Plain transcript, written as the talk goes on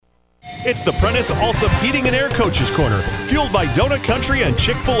It's the Prentice Allsup Heating and Air Coaches Corner, fueled by Donut Country and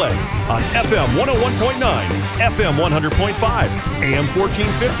Chick-fil-A on FM 101.9, FM 100.5, AM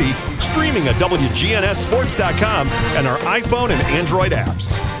 1450, streaming at WGNSSports.com and our iPhone and Android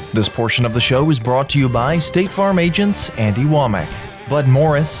apps. This portion of the show is brought to you by State Farm agents Andy Womack, Bud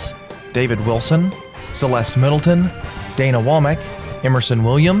Morris, David Wilson, Celeste Middleton, Dana Womack, Emerson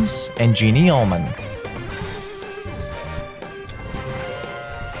Williams, and Jeannie Allman.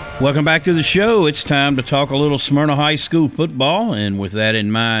 Welcome back to the show. It's time to talk a little Smyrna High School football, and with that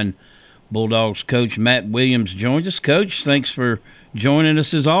in mind, Bulldogs coach Matt Williams joins us. Coach, thanks for joining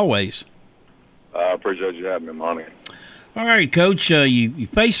us as always. I appreciate you having me, Monty. All right, Coach, you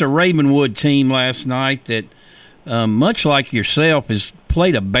faced a Ravenwood team last night that, much like yourself, has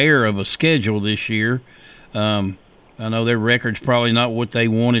played a bear of a schedule this year. I know their record's probably not what they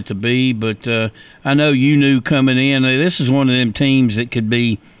want it to be, but I know you knew coming in, this is one of them teams that could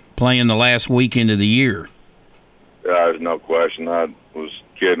be playing the last weekend of the year. Yeah, there's no question. I was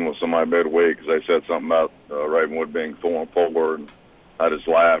kidding with somebody midweek because they said something about Ravenwood being 4-4, and I just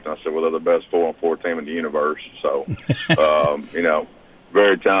laughed. And I said, well, they're the best 4-4 team in the universe. So,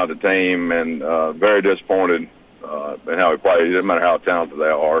 very talented team, and very disappointed in how we played. It doesn't matter how talented they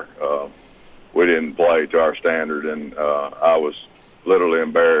are. We didn't play to our standard, and I was literally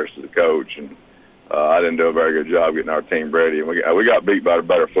embarrassed as a coach, and I didn't do a very good job getting our team ready. And we got beat by a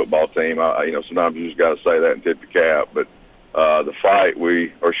better football team. Sometimes you just got to say that and tip your cap. But the fight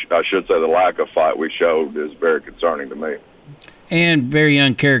I should say the lack of fight we showed is very concerning to me. And very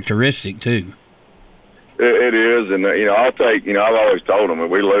uncharacteristic, too. It is. And, I'll take, I've always told them if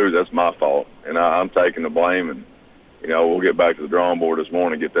we lose, that's my fault. And I'm taking the blame. And, we'll get back to the drawing board this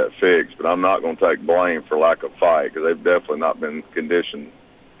morning and get that fixed. But I'm not going to take blame for lack of fight because they've definitely not been conditioned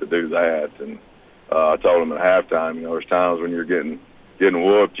to do that. And I told them at halftime, there's times when you're getting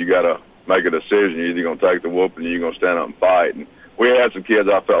whooped, you got to make a decision. You're either going to take the whooping or you're going to stand up and fight. And we had some kids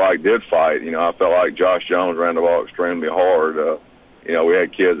I felt like did fight. I felt like Josh Jones ran the ball extremely hard. We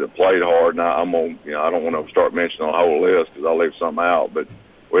had kids that played hard, and I don't want to start mentioning a whole list because I'll leave some out. But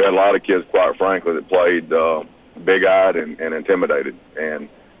we had a lot of kids, quite frankly, that played big-eyed and intimidated. And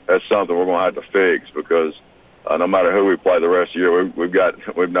that's something we're going to have to fix because no matter who we play the rest of the year,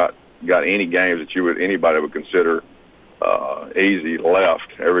 we've not got any games that anybody would consider easy left.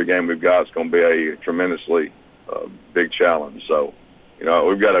 Every game we've got is going to be a tremendously big challenge. So,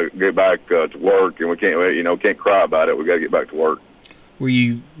 we've got to get back to work, and we can't cry about it. We've got to get back to work. Were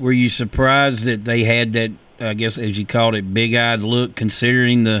you surprised that they had that, I guess, as you called it, big-eyed look,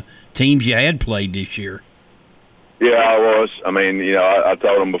 considering the teams you had played this year? Yeah, I was. I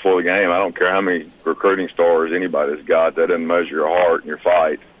told them before the game, I don't care how many recruiting stars anybody's got, that doesn't measure your heart and your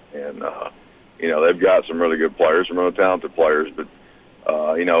fight. And, they've got some really good players, some really talented players. But,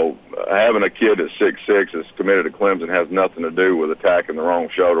 having a kid that's 6'6" that's committed to Clemson has nothing to do with attacking the wrong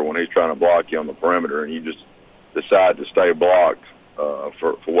shoulder when he's trying to block you on the perimeter and you just decide to stay blocked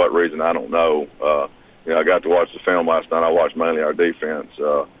for what reason, I don't know. I got to watch the film last night. I watched mainly our defense.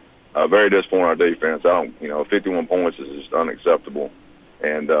 Very disappointed our defense. 51 points is just unacceptable.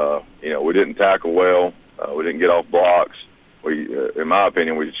 And, we didn't tackle well. We didn't get off blocks. In my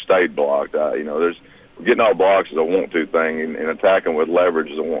opinion, we stayed blocked. Getting off blocks is a want-to thing, and attacking with leverage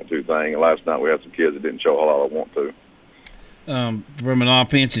is a want-to thing. And last night we had some kids that didn't show a lot of want-to. From an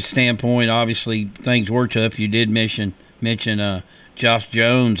offensive standpoint, obviously things were tough. You did mention Josh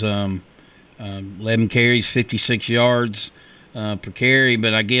Jones, 11 carries, 56 yards per carry.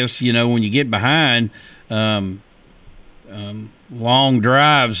 But I guess, when you get behind, long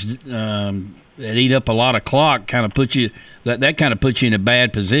drives that eat up a lot of clock kind of puts you that kind of puts you in a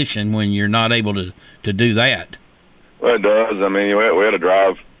bad position when you're not able to do that. Well, it does. We had a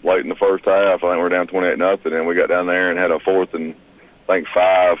drive late in the first half. I think we were down 28-0, and we got down there and had a fourth and 5.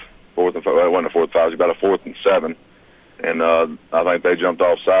 Well, it wasn't a fourth and 5. It was about a 4th and 7. And I think they jumped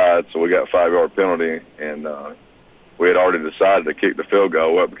offside, so we got a 5-yard penalty. And we had already decided to kick the field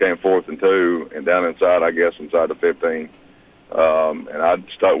goal. Well, it became 4th and 2, and down inside the 15. And I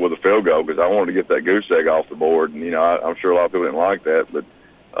stuck with the field goal because I wanted to get that goose egg off the board. And, I'm sure a lot of people didn't like that. But,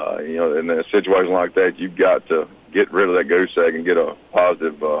 in a situation like that, you've got to get rid of that goose egg and get a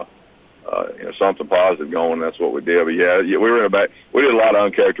positive, something positive going. That's what we did. But, yeah, we were in a back. We did a lot of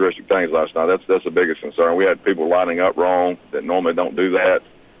uncharacteristic things last night. That's the biggest concern. We had people lining up wrong that normally don't do that.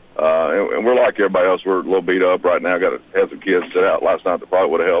 And we're like everybody else. We're a little beat up right now. Got to have some kids sit out last night that probably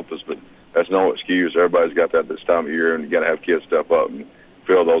would have helped us, but that's no excuse. Everybody's got that this time of year, and you got to have kids step up and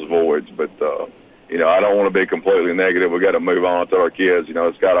fill those voids. But, I don't want to be completely negative. We got to move on to our kids.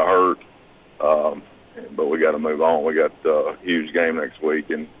 It's got to hurt, but we got to move on. We got a huge game next week,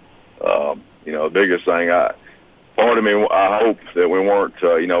 and The biggest thing, part of me, I hope that we weren't,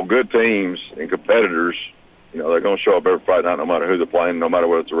 good teams and competitors. They're going to show up every Friday night, no matter who they're playing, no matter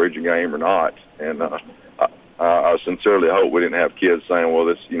whether it's a region game or not. And I sincerely hope we didn't have kids saying, well,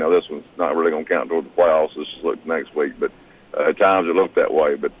 this one's not really going to count toward the playoffs. Let's just look next week. But at times it looked that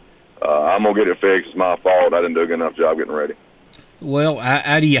way. But I'm going to get it fixed. It's my fault. I didn't do a good enough job getting ready. Well,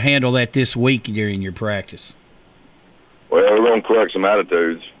 how do you handle that this week during your practice? Well, we're going to correct some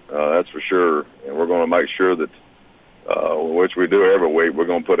attitudes, that's for sure. And we're going to make sure that, which we do every week, we're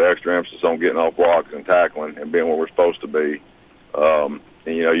going to put extra emphasis on getting off blocks and tackling and being where we're supposed to be.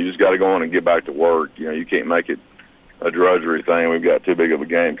 You just got to go on and get back to work. You can't make it a drudgery thing. We've got too big of a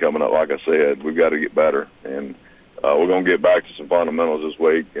game coming up, like I said. We've got to get better. And we're going to get back to some fundamentals this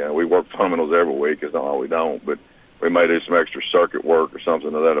week. We work fundamentals every week. It's not all we don't. But we may do some extra circuit work or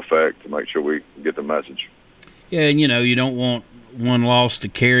something to that effect to make sure we get the message. Yeah, and, you don't want one loss to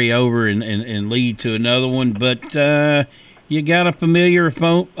carry over and lead to another one. But you got a familiar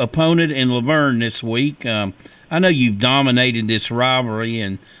opponent in Laverne this week. I know you've dominated this rivalry,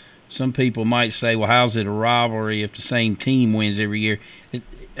 and some people might say, well, how's it a rivalry if the same team wins every year?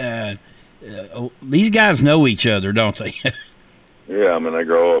 These guys know each other, don't they? Yeah, they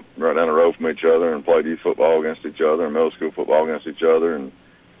grow up right down the road from each other and play youth football against each other and middle school football against each other. And,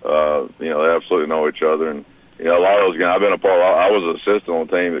 they absolutely know each other. And, a lot of those guys, I've been a part of, I was an assistant on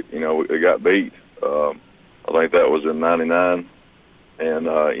the team that, it got beat. I think that was in 99. And,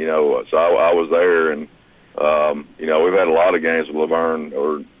 so I was there. And, we've had a lot of games with Laverne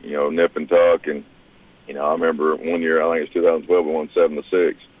or, nip and tuck. And, I remember one year, I think it's 2012, we won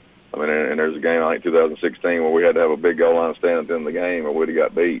 7-6. And there's a game, I think 2016, where we had to have a big goal line stand at the end of the game or we'd have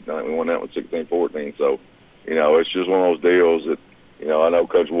got beat. I think we won that one 16-14. So, it's just one of those deals that, I know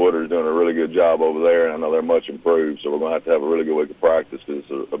Coach Woodard's doing a really good job over there, and I know they're much improved. So we're going to have a really good week of practice because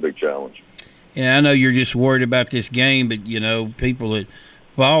it's a big challenge. Yeah, I know you're just worried about this game, but, people that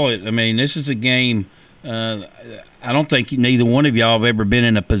follow it, this is a game I don't think neither one of y'all have ever been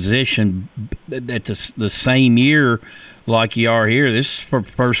in a position at the same year like you are here. This is for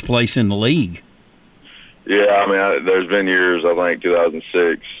first place in the league. Yeah, there's been years, I think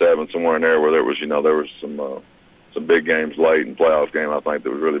 2006, 7, somewhere in there where there was, there was some big games late and playoff game, I think,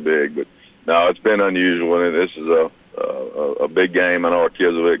 that was really big. But, no, it's been unusual, and this is a big game. I know our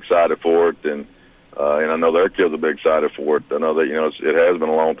kids will be excited for it, and I know their kids will be excited for it. I know that, it has been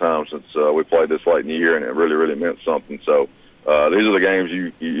a long time since we played this late in the year, and it really, really meant something. So these are the games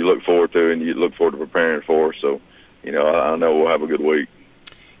you look forward to and you look forward to preparing for. So, I know we'll have a good week.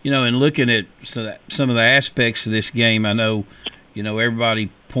 And looking at some of the aspects of this game, I know,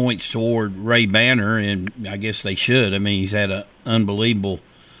 everybody points toward Ray Banner, and I guess they should. He's had an unbelievable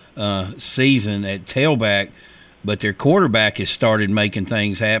season at tailback, but their quarterback has started making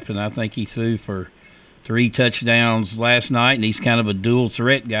things happen. I think he threw for 3 touchdowns last night, and he's kind of a dual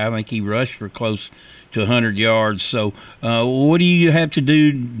threat guy. I think he rushed for close to 100 yards. So what do you have to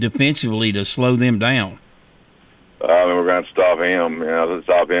do defensively to slow them down? We're going to stop him.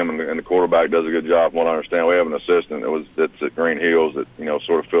 And the quarterback does a good job. From what I understand, we have an assistant that's at Green Hills that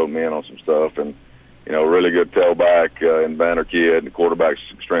sort of filled me in on some stuff, and really good tailback and Banner kid. The quarterback's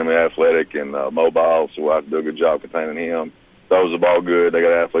extremely athletic and mobile, so we'll have to do a good job containing him. Throws the ball good. They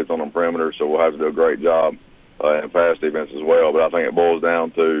got athletes on the perimeter, so we'll have to do a great job in pass defense as well. But I think it boils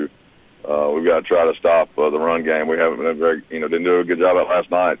down to we've got to try to stop the run game. We haven't been very, didn't do a good job at last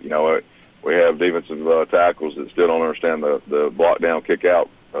night. We have defensive tackles that still don't understand the block down, kick out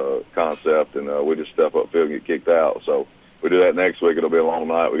concept, and we just step up field and get kicked out. So we do that next week. It'll be a long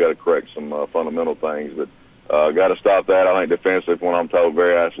night. We got to correct some fundamental things, but got to stop that. I think defensively, from what I'm told,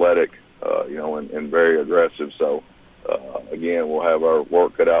 very athletic, and very aggressive. So again, we'll have our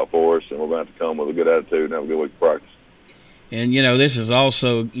work cut out for us, and we're going to have to come with a good attitude and have a good week of practice. And this is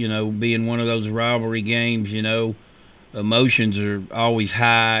also being one of those rivalry games. Emotions are always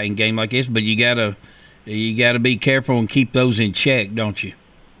high in a game like this, but you gotta be careful and keep those in check, don't you?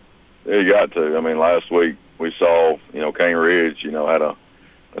 Yeah, you got to. Last week we saw, Cane Ridge, had a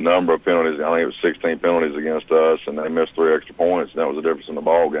number of penalties. I think it was 16 penalties against us, and they missed 3 extra points, and that was the difference in the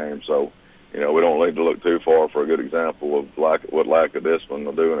ball game. So, we don't need to look too far for a good example of what lack of discipline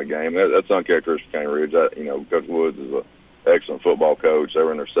will do in a game. That's uncharacteristic of Cane Ridge. Coach Woods is an excellent football coach. They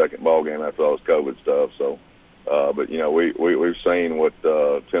were in their second ball game after all this COVID stuff, so. But we've seen what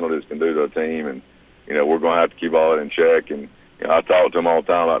penalties can do to a team, and we're going to have to keep all that in check. And I talk to them all the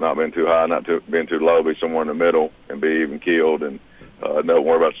time about not being too high, being too low, be somewhere in the middle, and be even keeled, and don't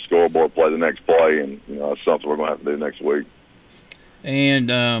worry about the scoreboard, play the next play, and that's something we're going to have to do next week.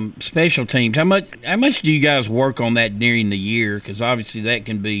 And special teams, how much do you guys work on that during the year? Because obviously that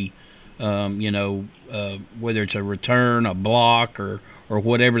can be whether it's a return, a block, or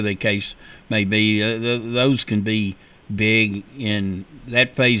whatever the case may be. Those can be big in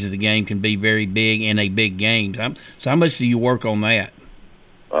that phase of the game, can be very big in a big game. So how much do you work on that?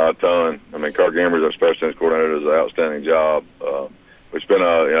 A ton. I mean, Kirk Embry, our special teams coordinator, does an outstanding job. We spend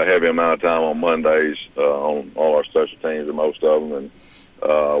a heavy amount of time on Mondays on all our special teams, and most of them, and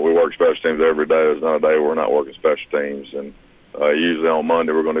we work special teams every day. There's not a day we're not working special teams, and usually on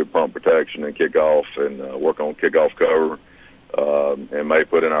Monday we're going to do punt protection and kickoff and work on kickoff cover, and may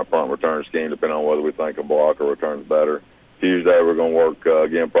put in our punt return scheme depending on whether we think a block or return's better. Tuesday we're going to work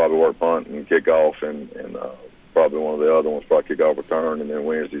probably work punt and kickoff, and probably one of the other ones probably kickoff return, and then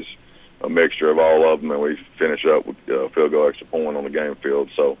Wednesday's a mixture of all of them, and we finish up with field goal extra point on the game field.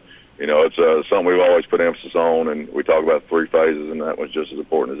 So, it's something we've always put emphasis on, and we talk about 3 phases, and that was just as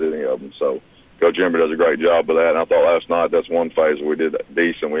important as any of them. So Coach Embry does a great job of that, and I thought last night that's one phase where we did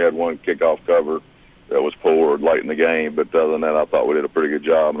decent. We had one kickoff cover that was pulled late in the game, but other than that, I thought we did a pretty good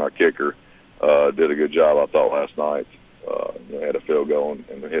job, and our kicker did a good job, I thought, last night. Had a field goal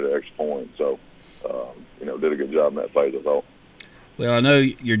and hit an extra point. So, did a good job in that phase, I thought. Well, I know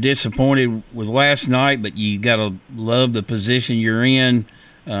you're disappointed with last night, but you got to love the position you're in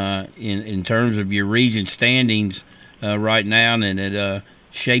terms of your region standings right now, and it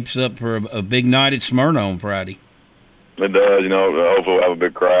shapes up for a big night at Smyrna on Friday. It does. Hopefully we'll have a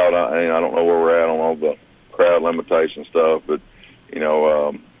big crowd. I don't know where we're at on all the crowd limitation stuff, but I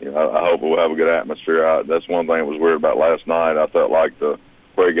hope we'll have a good atmosphere. That's one thing that was weird about last night. I felt like the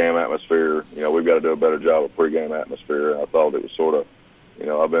pregame atmosphere, we've got to do a better job of pregame atmosphere. I thought it was sort of,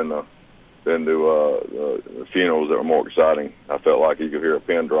 I've been to funerals that were more exciting. I felt like you could hear a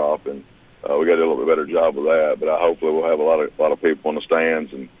pin drop, and we got to do a little bit better job of that. But hopefully we'll have a lot of people in the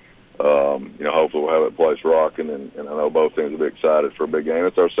stands, and hopefully we'll have that place rocking. And I know both teams will be excited for a big game.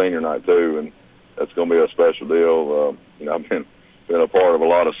 It's our senior night too, and that's going to be a special deal. I've been a part of a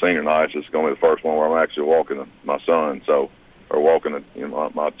lot of senior nights. It's going to be the first one where I'm actually walking my son, or walking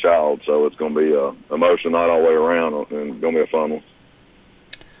my child. So it's going to be an emotional night all the way around, and it's going to be a fun one.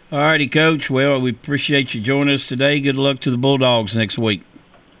 All righty, Coach. Well, we appreciate you joining us today. Good luck to the Bulldogs next week.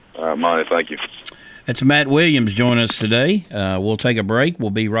 All right, Monty, thank you. That's Matt Williams joining us today. We'll take a break. We'll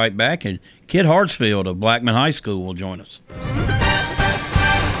be right back, and Kit Hartsfield of Blackman High School will join us.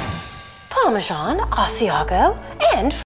 Parmesan, Asiago, and